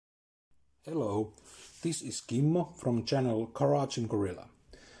Hello, this is Kimmo from channel Garage and Gorilla.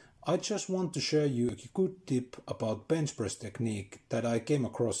 I just want to share you a good tip about bench press technique that I came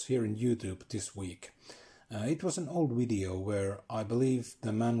across here in YouTube this week. It was an old video where I believe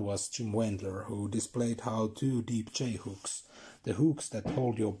the man was Jim Wendler, who displayed how two deep J-hooks, the hooks that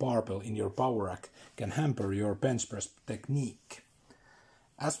hold your barbell in your power rack, can hamper your bench press technique.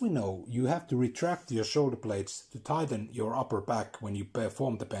 As we know, you have to retract your shoulder blades to tighten your upper back when you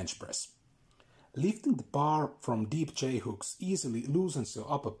perform the bench press. Lifting the bar from deep J-hooks easily loosens your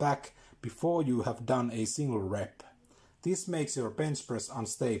upper back before you have done a single rep. This makes your bench press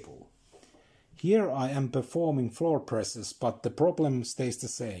unstable. Here I am performing floor presses, but the problem stays the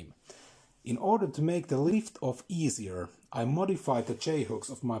same. In order to make the lift off easier, I modified the J-hooks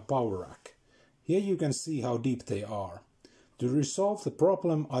of my power rack. Here you can see how deep they are. To resolve the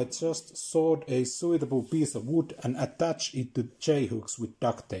problem, I just sawed a suitable piece of wood and attached it to J-hooks with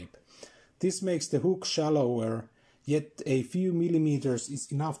duct tape. This makes the hook shallower, yet a few millimeters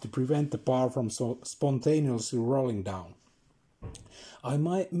is enough to prevent the bar from spontaneously rolling down. I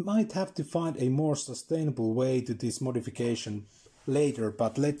might have to find a more sustainable way to this modification later,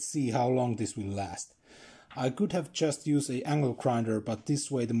 but let's see how long this will last. I could have just used an angle grinder, but this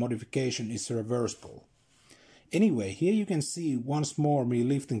way the modification is reversible. Anyway, here you can see once more me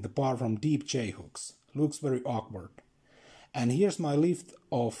lifting the bar from deep J-hooks. Looks very awkward. And here's my lift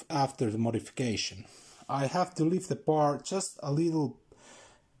off after the modification. I have to lift the bar just a little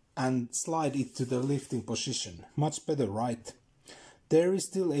and slide it to the lifting position. Much better, right? There is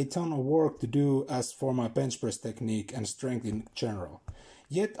still a ton of work to do as for my bench press technique and strength in general.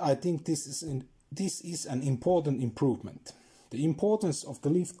 Yet I think this is an important improvement. The importance of the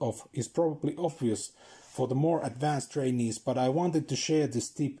lift off is probably obvious for the more advanced trainees, but I wanted to share this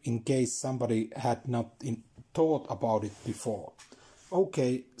tip in case somebody had not thought about it before.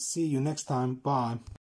 Okay, see you next time. Bye.